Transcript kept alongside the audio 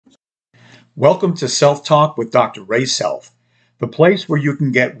Welcome to Self Talk with Dr. Ray Self, the place where you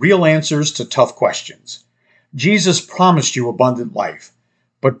can get real answers to tough questions. Jesus promised you abundant life,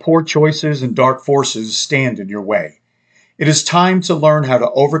 but poor choices and dark forces stand in your way. It is time to learn how to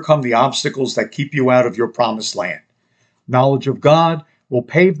overcome the obstacles that keep you out of your promised land. Knowledge of God will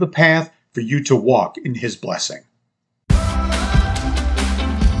pave the path for you to walk in His blessing.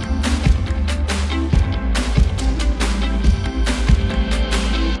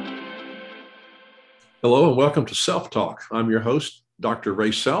 Hello and welcome to Self Talk. I'm your host, Dr.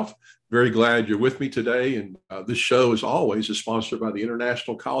 Ray Self. Very glad you're with me today. And this show, as always, is sponsored by the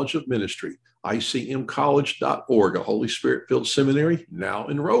International College of Ministry, icmcollege.org, a Holy Spirit-filled seminary now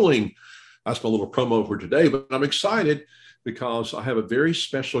enrolling. That's my little promo for today, but I'm excited because I have a very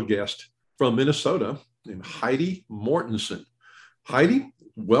special guest from Minnesota named Heidi Mortensen. Heidi,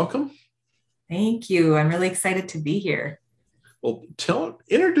 welcome. Thank you. I'm really excited to be here. Well,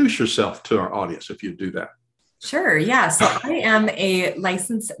 introduce yourself to our audience if you do that. Sure. Yeah. So I am a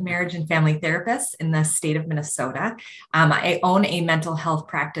licensed marriage and family therapist in the state of Minnesota. I own a mental health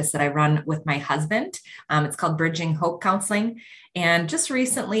practice that I run with my husband. It's called Bridging Hope Counseling. And just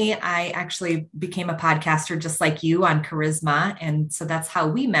recently, I actually became a podcaster just like you on Charisma. And so that's how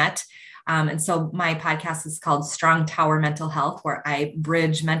we met. And so my podcast is called Strong Tower Mental Health, where I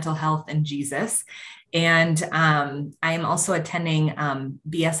bridge mental health and Jesus. And I am also attending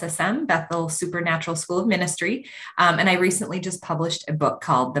BSSM, Bethel Supernatural School of Ministry. And I recently just published a book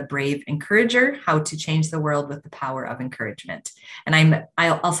called The Brave Encourager, How to Change the World with the Power of Encouragement. And I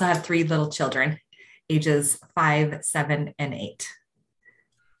also have 3 little children, ages 5, 7, and 8.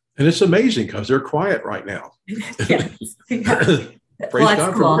 And it's amazing because they're quiet right now. Yes. Praise well,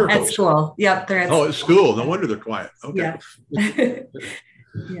 God school. for miracles. At school. Yep. They're at it's school. No wonder they're quiet. Okay. Yeah.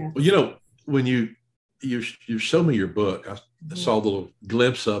 Yeah. Well, when you showed me your book, I saw a little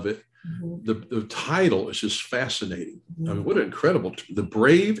glimpse of it. Mm-hmm. The title is just fascinating. Mm-hmm. I mean, what an incredible, The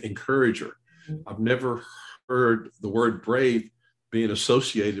Brave Encourager. Mm-hmm. I've never heard the word brave being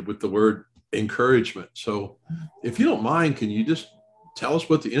associated with the word encouragement. So if you don't mind, can you just tell us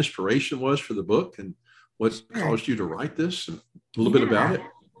what the inspiration was for the book and what caused you to write this and a little bit about it?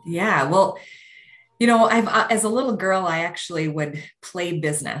 Yeah. Well, as a little girl, I actually would play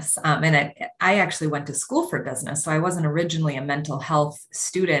business. And I actually went to school for business. So I wasn't originally a mental health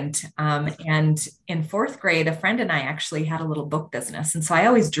student. And in 4th grade, a friend and I actually had a little book business. And so I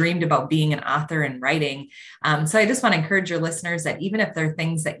always dreamed about being an author and writing. So I just want to encourage your listeners that even if there are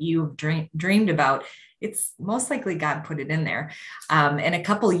things that you've dreamed about, it's most likely God put it in there. And a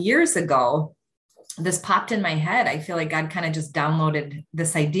couple of years ago, this popped in my head. I feel like God kind of just downloaded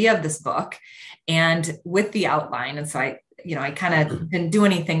this idea of this book and with the outline. And so I kind of didn't do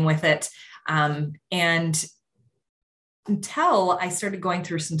anything with it. And until I started going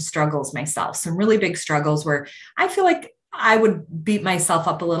through some struggles myself, some really big struggles where I feel like I would beat myself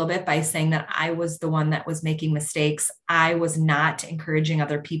up a little bit by saying that I was the one that was making mistakes. I was not encouraging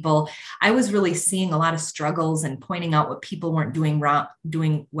other people. I was really seeing a lot of struggles and pointing out what people weren't doing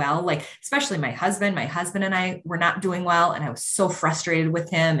well, like especially my husband and I were not doing well. And I was so frustrated with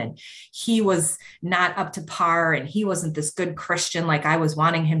him and he was not up to par and he wasn't this good Christian like I was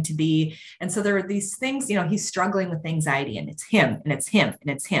wanting him to be. And so there were these things, he's struggling with anxiety and it's him and it's him and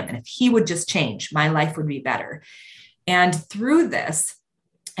it's him. And if he would just change, my life would be better. And through this,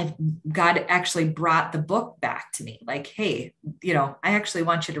 God actually brought the book back to me like, hey, I actually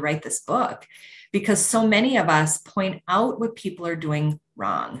want you to write this book because so many of us point out what people are doing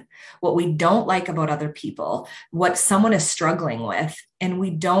wrong, what we don't like about other people, what someone is struggling with, and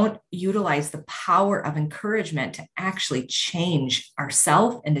we don't utilize the power of encouragement to actually change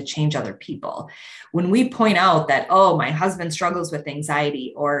ourselves and to change other people. When we point out that, oh, my husband struggles with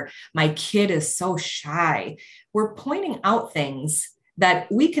anxiety or my kid is so shy, we're pointing out things that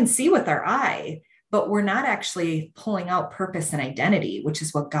we can see with our eye, but we're not actually pulling out purpose and identity, which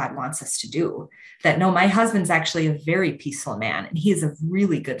is what God wants us to do. That no, my husband's actually a very peaceful man and he is a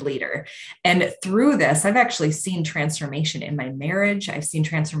really good leader. And through this, I've actually seen transformation in my marriage. I've seen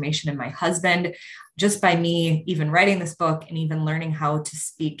transformation in my husband just by me even writing this book and even learning how to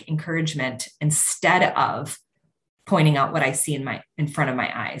speak encouragement instead of pointing out what I see in front of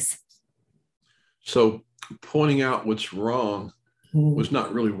my eyes. So pointing out what's wrong was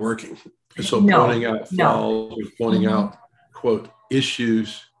not really working. So pointing out flaws, pointing out, quote,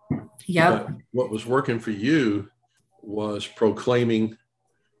 issues. Yep. What was working for you was proclaiming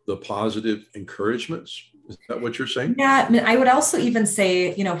the positive encouragements. Is that what you're saying? Yeah. I mean, I would also even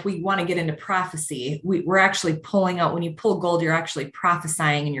say, if we want to get into prophecy, we're actually pulling out, when you pull gold, you're actually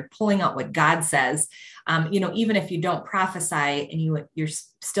prophesying and you're pulling out what God says. Even if you don't prophesy and you're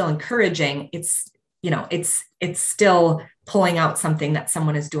still encouraging, it's still pulling out something that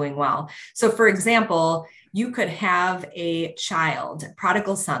someone is doing well. So for example, you could have a child,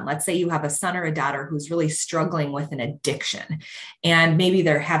 prodigal son. Let's say you have a son or a daughter who's really struggling with an addiction, and maybe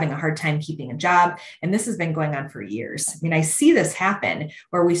they're having a hard time keeping a job. And this has been going on for years. I mean, I see this happen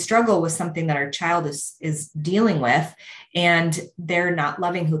where we struggle with something that our child is dealing with, and they're not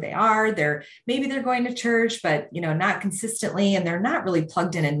loving who they are. Maybe they're going to church, but not consistently, and they're not really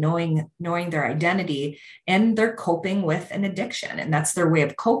plugged in and knowing their identity, and they're coping with an addiction, and that's their way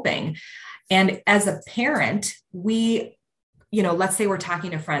of coping. And as a parent, let's say we're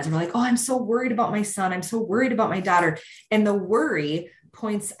talking to friends and we're like, oh, I'm so worried about my son. I'm so worried about my daughter. And the worry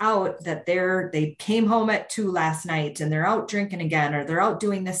points out that they came home at 2 last night and they're out drinking again, or they're out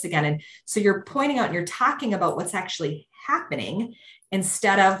doing this again. And so you're pointing out and you're talking about what's actually happening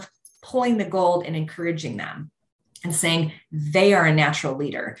instead of pulling the gold and encouraging them and saying they are a natural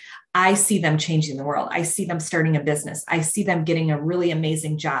leader. I see them changing the world. I see them starting a business. I see them getting a really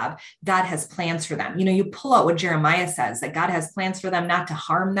amazing job. God has plans for them. You pull out what Jeremiah says, that God has plans for them, not to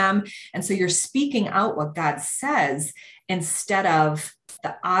harm them. And so you're speaking out what God says instead of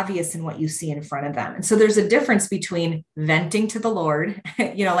the obvious in what you see in front of them. And so there's a difference between venting to the Lord,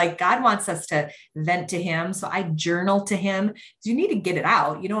 like God wants us to vent to him. So I journal to him. So you need to get it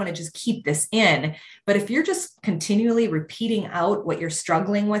out. You don't want to just keep this in. But if you're just continually repeating out what you're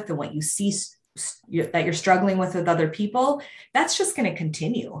struggling with and what you see that you're struggling with other people, that's just going to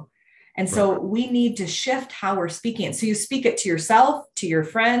continue. And so we need to shift how we're speaking it. So you speak it to yourself, to your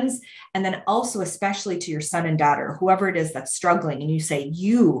friends, and then also especially to your son and daughter, whoever it is that's struggling. And you say,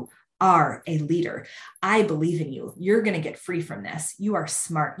 you are a leader. I believe in you. You're going to get free from this. You are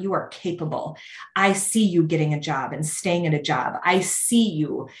smart. You are capable. I see you getting a job and staying at a job. I see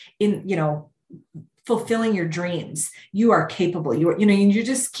you in, fulfilling your dreams. You are capable. You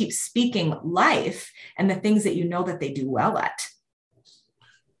just keep speaking life and the things that that they do well at.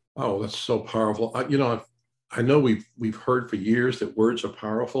 Oh, that's so powerful. I know we've heard for years that words are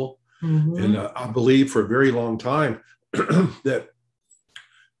powerful. Mm-hmm. And I believe for a very long time that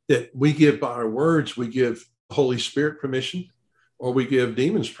we give by our words, we give the Holy Spirit permission, or we give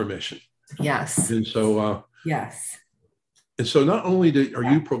demons permission. Yes. And so, yes. And so not only are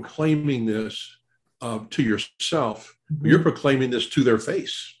you proclaiming this to yourself, mm-hmm. you're proclaiming this to their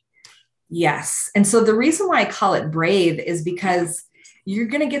face. Yes. And so the reason why I call it brave is because you're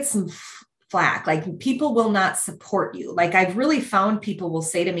going to get some flack. Like, people will not support you. Like, I've really found people will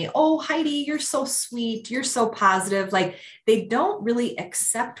say to me, oh, Heidi, you're so sweet. You're so positive. Like, they don't really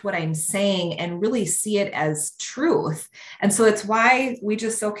accept what I'm saying and really see it as truth. And so it's why we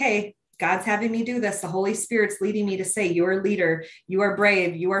just, okay, God's having me do this. The Holy Spirit's leading me to say, you're a leader, you are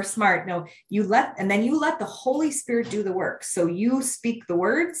brave, you are smart. No, and then you let the Holy Spirit do the work. So you speak the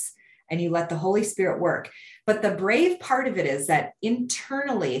words and you let the Holy Spirit work. But the brave part of it is that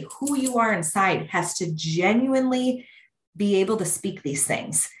internally, who you are inside has to genuinely be able to speak these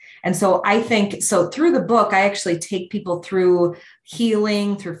things. And so I think, so through the book, I actually take people through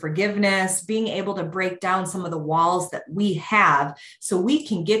healing, through forgiveness, being able to break down some of the walls that we have so we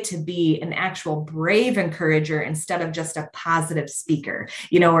can get to be an actual brave encourager instead of just a positive speaker,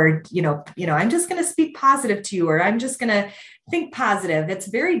 or, I'm just going to speak positive to you, or I'm just going to think positive. It's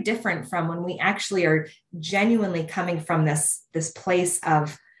very different from when we actually are genuinely coming from this place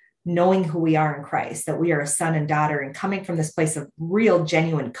of knowing who we are in Christ, that we are a son and daughter, and coming from this place of real,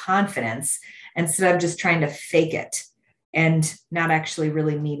 genuine confidence instead of just trying to fake it and not actually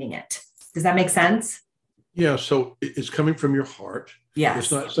really meaning it. Does that make sense? Yeah. So it's coming from your heart. Yes.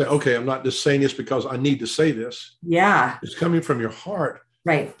 It's not saying, okay, I'm not just saying this because I need to say this. Yeah. It's coming from your heart.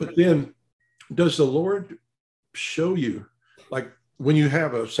 Right. But then does the Lord show you, like when you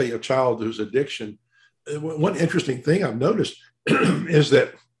have say a child who's addiction, one interesting thing I've noticed is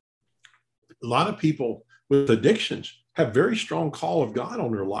that a lot of people with addictions have very strong call of God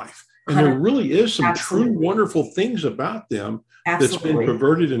on their life. And there really is some Absolutely. True, wonderful things about them Absolutely. That's been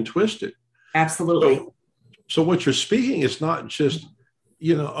perverted and twisted. Absolutely. So what you're speaking is not just,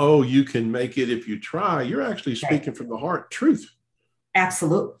 oh, you can make it if you try. You're actually speaking from the heart truth.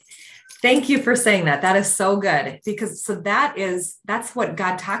 Absolutely. Thank you for saying that. That is so good, because that's what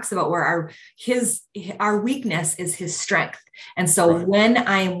God talks about, where our weakness is his strength. And so right. When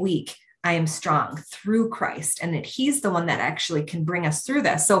I am weak, I am strong through Christ, and that he's the one that actually can bring us through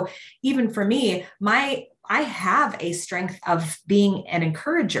this. So even for me, my I have a strength of being an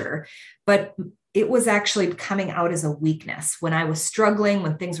encourager, but it was actually coming out as a weakness. When I was struggling,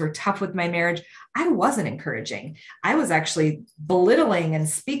 when things were tough with my marriage, I wasn't encouraging. I was actually belittling and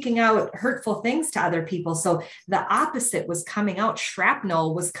speaking out hurtful things to other people. So the opposite was coming out.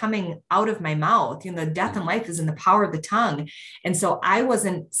 Shrapnel was coming out of my mouth. The death and life is in the power of the tongue. And so I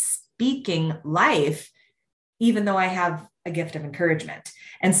wasn't speaking life, even though I have a gift of encouragement.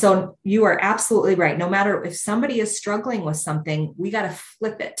 And so you are absolutely right. No matter if somebody is struggling with something, we got to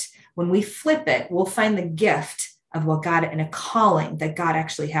flip it. When we flip it, we'll find the gift of what God and a calling that God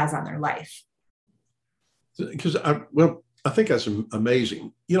actually has on their life. Because I think that's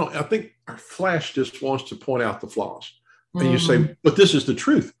amazing. I think our flesh just wants to point out the flaws. And you say, but this is the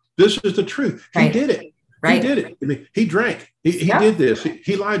truth. This is the truth. He did it. Right. He did it. I mean, he drank. He did this.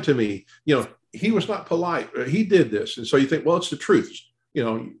 He lied to me. He was not polite. He did this. And so you think, well, it's the truth.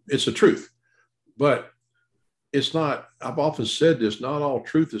 It's the truth. But it's not. I've often said this, not all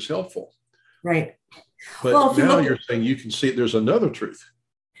truth is helpful. Right. But now you're saying you can see there's another truth.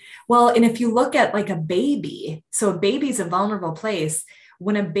 Well, and if you look at like a baby, so a baby's a vulnerable place.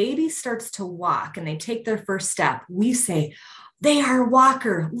 When a baby starts to walk and they take their first step, we say, they are a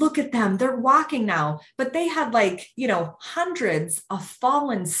walker. Look at them. They're walking now. But they had hundreds of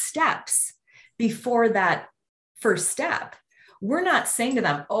fallen steps before that first step. We're not saying to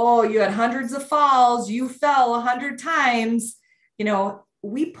them, oh, you had hundreds of falls. You fell 100 times.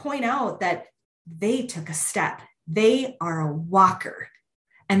 We point out that they took a step. They are a walker.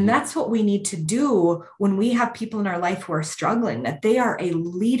 And that's what we need to do when we have people in our life who are struggling, that they are a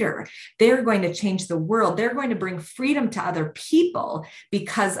leader. They're going to change the world. They're going to bring freedom to other people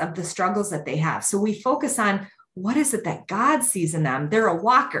because of the struggles that they have. So we focus on what is it that God sees in them? They're a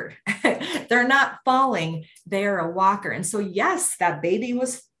walker. They're not falling. They're a walker. And so, yes, that baby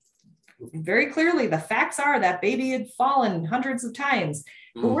was very clearly, the facts are that baby had fallen hundreds of times.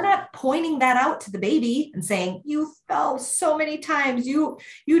 But we're not pointing that out to the baby and saying, you fell so many times. You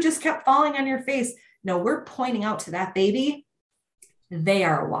just kept falling on your face. No, we're pointing out to that baby, they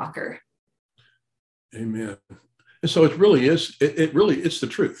are a walker. Amen. And so it really is, it's the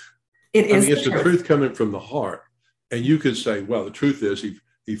truth. It's the truth coming from the heart. And you could say, well, the truth is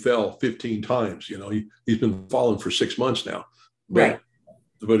he fell 15 times. He's been falling for 6 months now. Right.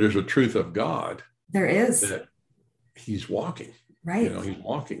 But there's a truth of God. There is. That he's walking. Right. He's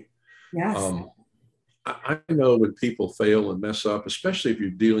walking. Yes. I know when people fail and mess up, especially if you're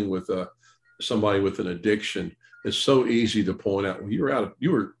dealing with somebody with an addiction, it's so easy to point out, well,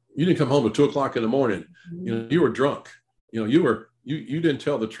 you didn't come home at 2:00 in the morning. You were drunk. You didn't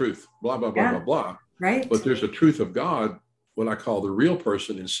tell the truth, blah, blah, blah, blah, blah. Right. But there's a truth of God, what I call the real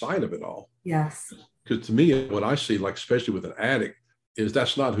person inside of it all. Yes. Because to me, what I see, like, especially with an addict, is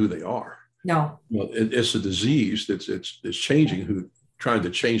that's not who they are. No. It's a disease that's changing, trying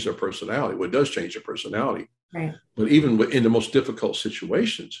to change their personality. Well, it does change their personality. Right. But even in the most difficult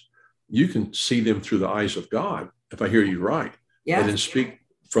situations, you can see them through the eyes of God, if I hear you right. Yeah. And then speak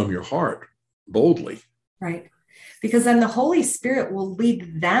from your heart boldly. Right. Because then the Holy Spirit will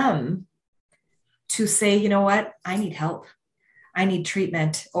lead them to say, you know what, I need help. I need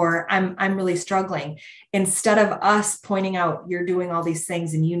treatment, or I'm really struggling, instead of us pointing out, you're doing all these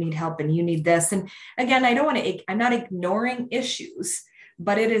things and you need help and you need this. And again, I'm not ignoring issues,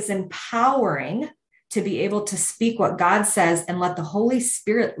 but it is empowering to be able to speak what God says and let the Holy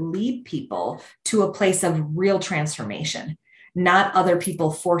Spirit lead people to a place of real transformation, not other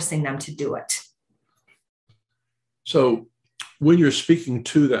people forcing them to do it. So when you're speaking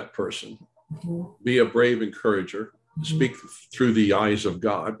to that person, be a brave encourager. Speak through the eyes of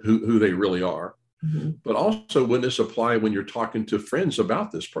God, who they really are. But also, when this apply when you're talking to friends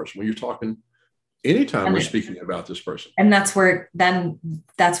about this person, when you're talking anytime we're speaking about this person. And that's where the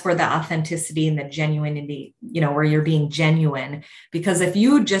authenticity and the genuinity, where you're being genuine. Because if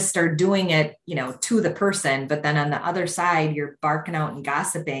you just are doing it, to the person, but then on the other side, you're barking out and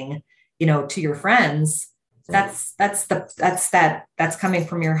gossiping, to your friends, that's coming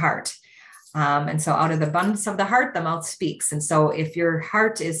from your heart. And so out of the abundance of the heart, the mouth speaks. And so if your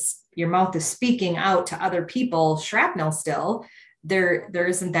mouth is speaking out to other people, shrapnel still, there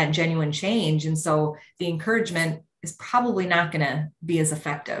isn't that genuine change. And so the encouragement is probably not going to be as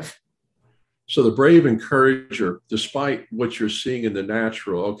effective. So the brave encourager, despite what you're seeing in the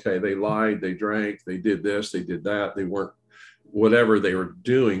natural, okay, they lied, they drank, they did this, they did that, they weren't, whatever they were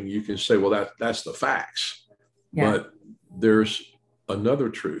doing, you can say, well, that's the facts. Yeah. But there's another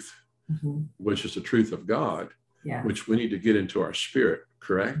truth. Which is the truth of God, which we need to get into our spirit,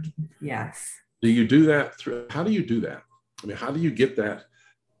 correct? Yes. Do you do that how do you do that? I mean, how do you get that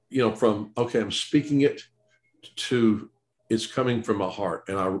from, okay, I'm speaking it to it's coming from my heart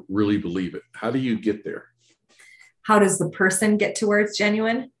and I really believe it. How do you get there? How does the person get to where it's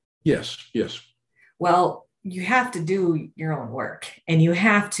genuine? Yes. Well, you have to do your own work, and you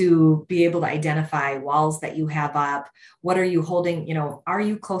have to be able to identify walls that you have up. What are you holding? Are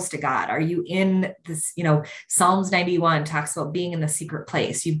you close to God? Are you in this, Psalms 91 talks about being in the secret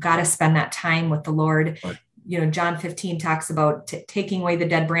place. You've got to spend that time with the Lord. Right. John 15 talks about taking away the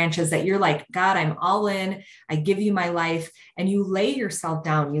dead branches, that you're like, God, I'm all in. I give you my life. And you lay yourself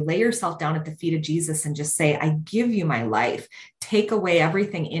down. You lay yourself down at the feet of Jesus and just say, I give you my life. Take away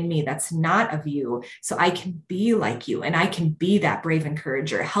everything in me that's not of you, so I can be like you and I can be that brave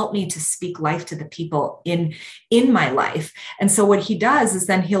encourager. Help me to speak life to the people in my life. And so what he does is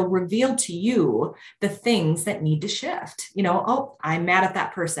then he'll reveal to you the things that need to shift. Oh, I'm mad at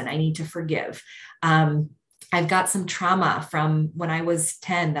that person. I need to forgive. I've got some trauma from when I was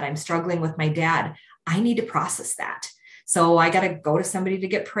 10 that I'm struggling with my dad. I need to process that. So I got to go to somebody to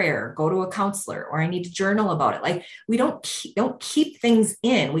get prayer, go to a counselor, or I need to journal about it. Like, we don't keep things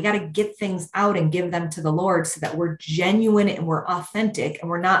in. We got to get things out and give them to the Lord so that we're genuine and we're authentic, and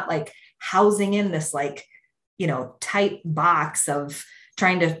we're not like housing in this tight box of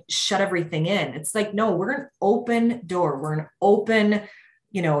trying to shut everything in. It's like, no, we're an open door. We're an open,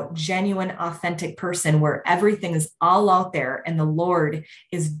 genuine, authentic person where everything is all out there and the Lord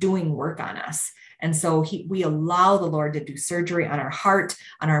is doing work on us. And so we allow the Lord to do surgery on our heart,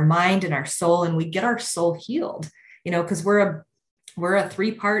 on our mind, and our soul, and we get our soul healed, because we're a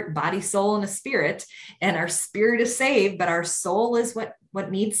 3-part body, soul, and a spirit, and our spirit is saved, but our soul is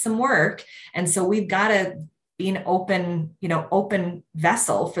what needs some work. And so we've got to be an open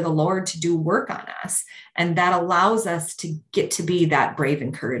vessel for the Lord to do work on us. And that allows us to get to be that brave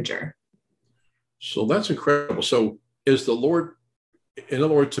encourager. So that's incredible. So is the Lord, in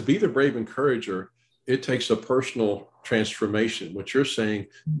other words, to be the brave encourager, it takes a personal transformation. What you're saying,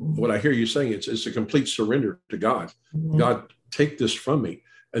 what I hear you saying, it's a complete surrender to God. Mm-hmm. God, take this from me.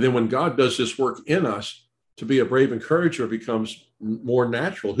 And then when God does this work in us, to be a brave encourager becomes more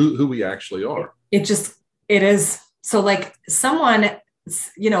natural, who we actually are. It is. So like someone,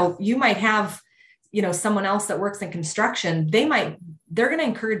 you might have, someone else that works in construction, they're going to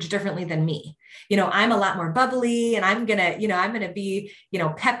encourage differently than me. I'm a lot more bubbly, and I'm going to be,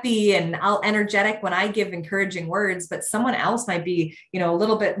 peppy and energetic when I give encouraging words, but someone else might be, a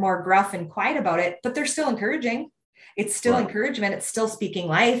little bit more gruff and quiet about it, but they're still encouraging. It's still right. Encouragement. It's still speaking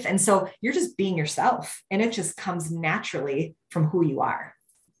life. And so you're just being yourself, and it just comes naturally from who you are.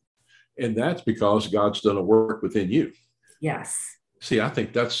 And that's because God's done a work within you. Yes. See, I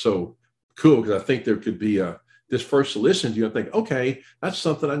think that's so cool, because I think there could be this first listen to you and think, okay, that's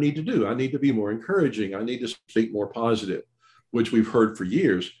something I need to do. I need to be more encouraging. I need to speak more positive, which we've heard for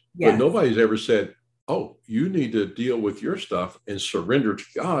years. Yes. But nobody's ever said, oh, you need to deal with your stuff and surrender to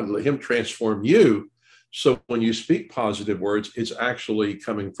God, let him transform you. So when you speak positive words, it's actually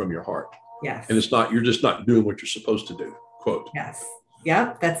coming from your heart. Yes. And you're just not doing what you're supposed to do. Quote. Yes.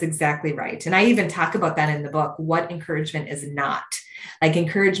 Yeah, that's exactly right. And I even talk about that in the book, what encouragement is not. Like,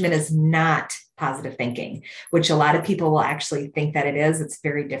 encouragement is not positive thinking, which a lot of people will actually think that it is. It's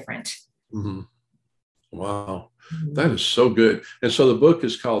very different. Mm-hmm. Wow. Mm-hmm. That is so good. And so the book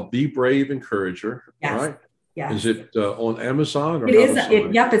is called The Brave Encourager, yes. right? Yes. Is it on Amazon? Or it is.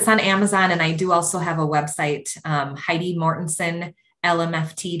 Yep. It's on Amazon. And I do also have a website, Heidi Mortensen,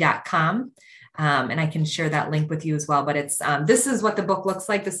 lmft.com. And I can share that link with you as well. But it's this is what the book looks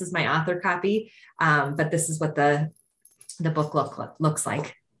like. This is my author copy, but this is what the book looks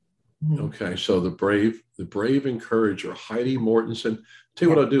like. Mm-hmm. Okay, so the brave encourager, Heidi Mortensen. Tell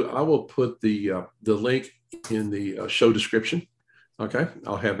you what I'll do. I will put the link in the show description. Okay,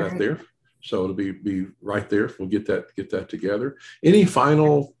 I'll have that there, so it'll be right there. We'll get that together. Any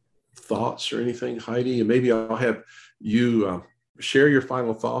final thoughts or anything, Heidi? And maybe I'll have you share your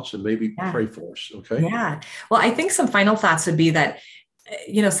final thoughts and maybe pray for us. Okay. Yeah. Well, I think some final thoughts would be that,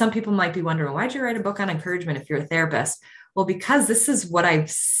 some people might be wondering, why'd you write a book on encouragement if you're a therapist? Well, because this is what I've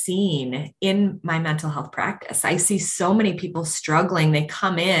seen in my mental health practice. I see so many people struggling. They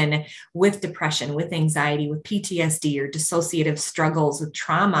come in with depression, with anxiety, with PTSD or dissociative struggles, with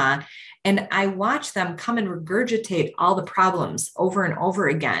trauma. And I watch them come and regurgitate all the problems over and over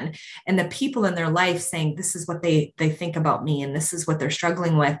again. And the people in their life saying, this is what they think about me, and this is what they're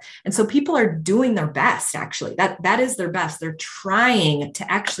struggling with. And so people are doing their best, actually. That is their best. They're trying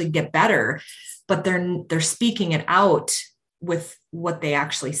to actually get better, but they're speaking it out with what they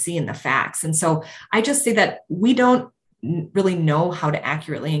actually see in the facts. And so I just say that we don't really know how to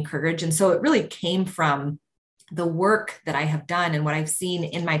accurately encourage. And so it really came from the work that I have done and what I've seen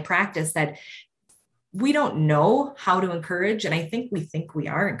in my practice, that we don't know how to encourage. And I think we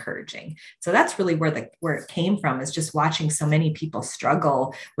are encouraging. So that's really where it came from, is just watching so many people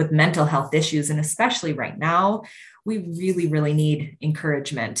struggle with mental health issues. And especially right now, we really, really need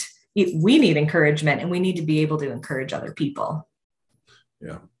encouragement. We need encouragement, and we need to be able to encourage other people.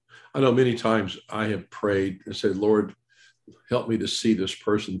 Yeah. I know many times I have prayed and said, Lord, help me to see this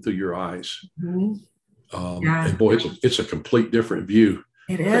person through your eyes. Mm-hmm. And boy, it's a complete different view.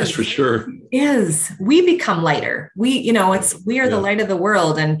 It is. That's for sure. It is. We become lighter. We are the light of the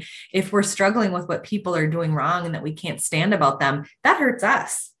world. And if we're struggling with what people are doing wrong and that we can't stand about them, that hurts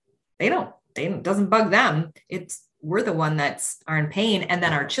us. It doesn't bug them. We're the one are in pain. And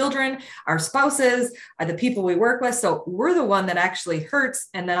then our children, our spouses are the people we work with. So we're the one that actually hurts.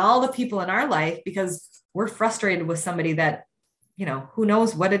 And then all the people in our life, because we're frustrated with somebody that, who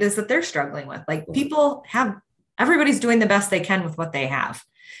knows what it is that they're struggling with. Like, everybody's doing the best they can with what they have.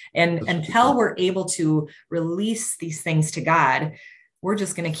 And until we're able to release these things to God, we're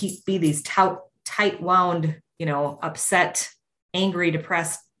just going to be these tight wound, upset, angry,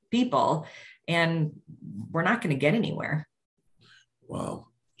 depressed people. And we're not going to get anywhere. Wow.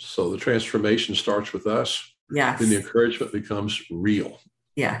 So the transformation starts with us. Yes. Then the encouragement becomes real.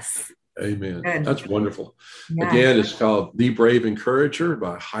 Yes. Amen. Good. That's wonderful. Yeah. Again, it's called The Brave Encourager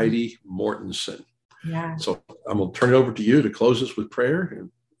by Heidi Mortensen. Yeah. So I'm going to turn it over to you to close us with prayer.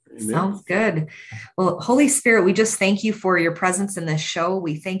 Amen. Sounds good. Well, Holy Spirit, we just thank you for your presence in this show.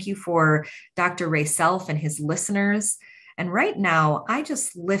 We thank you for Dr. Ray Self and his listeners. And right now, I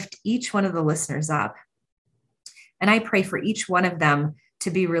just lift each one of the listeners up. And I pray for each one of them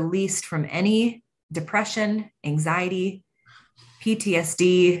to be released from any depression, anxiety,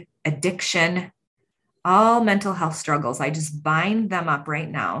 PTSD, addiction, all mental health struggles. I just bind them up right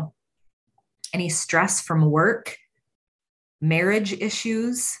now. Any stress from work, marriage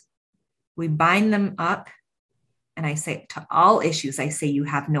issues, we bind them up. And I say to all issues, I say, you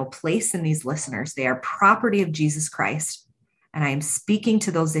have no place in these listeners. They are property of Jesus Christ. And I am speaking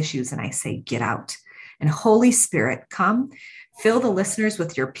to those issues, and I say, get out. And Holy Spirit, come, fill the listeners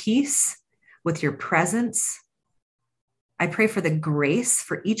with your peace, with your presence. I pray for the grace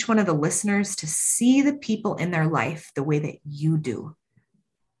for each one of the listeners to see the people in their life the way that you do.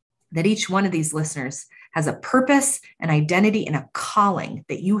 That each one of these listeners has a purpose, an identity, and a calling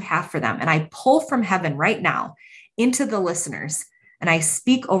that you have for them. And I pull from heaven right now into the listeners, and I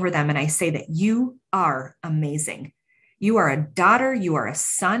speak over them, and I say that you are amazing. You are a daughter. You are a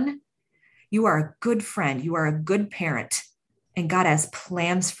son. You are a good friend. You are a good parent. And God has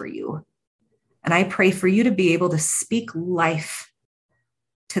plans for you. And I pray for you to be able to speak life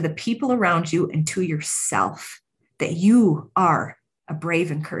to the people around you and to yourself, that you are a brave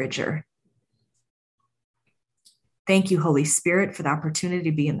encourager. Thank you, Holy Spirit, for the opportunity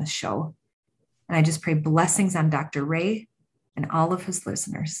to be in the show. And I just pray blessings on Dr. Ray and all of his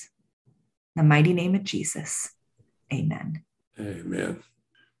listeners. In the mighty name of Jesus. Amen. Amen.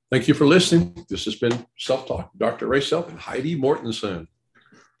 Thank you for listening. This has been Self-Talk, Dr. Ray Self and Heidi Mortensen.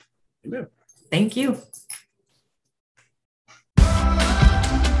 Amen. Thank you.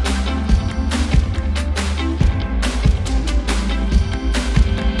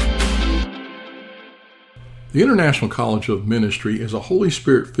 The International College of Ministry is a Holy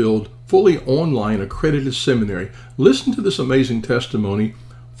Spirit-filled, fully online accredited seminary. Listen to this amazing testimony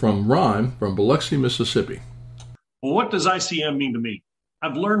from Ron from Biloxi, Mississippi. Well, what does ICM mean to me?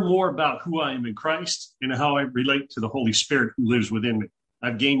 I've learned more about who I am in Christ and how I relate to the Holy Spirit who lives within me.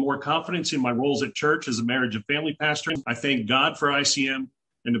 I've gained more confidence in my roles at church as a marriage and family pastor. I thank God for ICM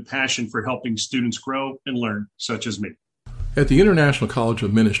and the passion for helping students grow and learn, such as me. At the International College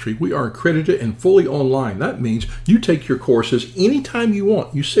of Ministry, we are accredited and fully online. That means you take your courses anytime you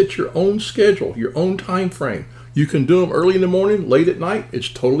want. You set your own schedule, your own time frame. You can do them early in the morning, late at night. It's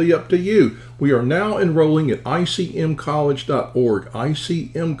totally up to you. We are now enrolling at icmcollege.org,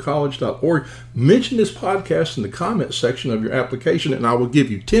 icmcollege.org. Mention this podcast in the comment section of your application, and I will give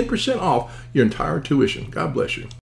you 10% off your entire tuition. God bless you.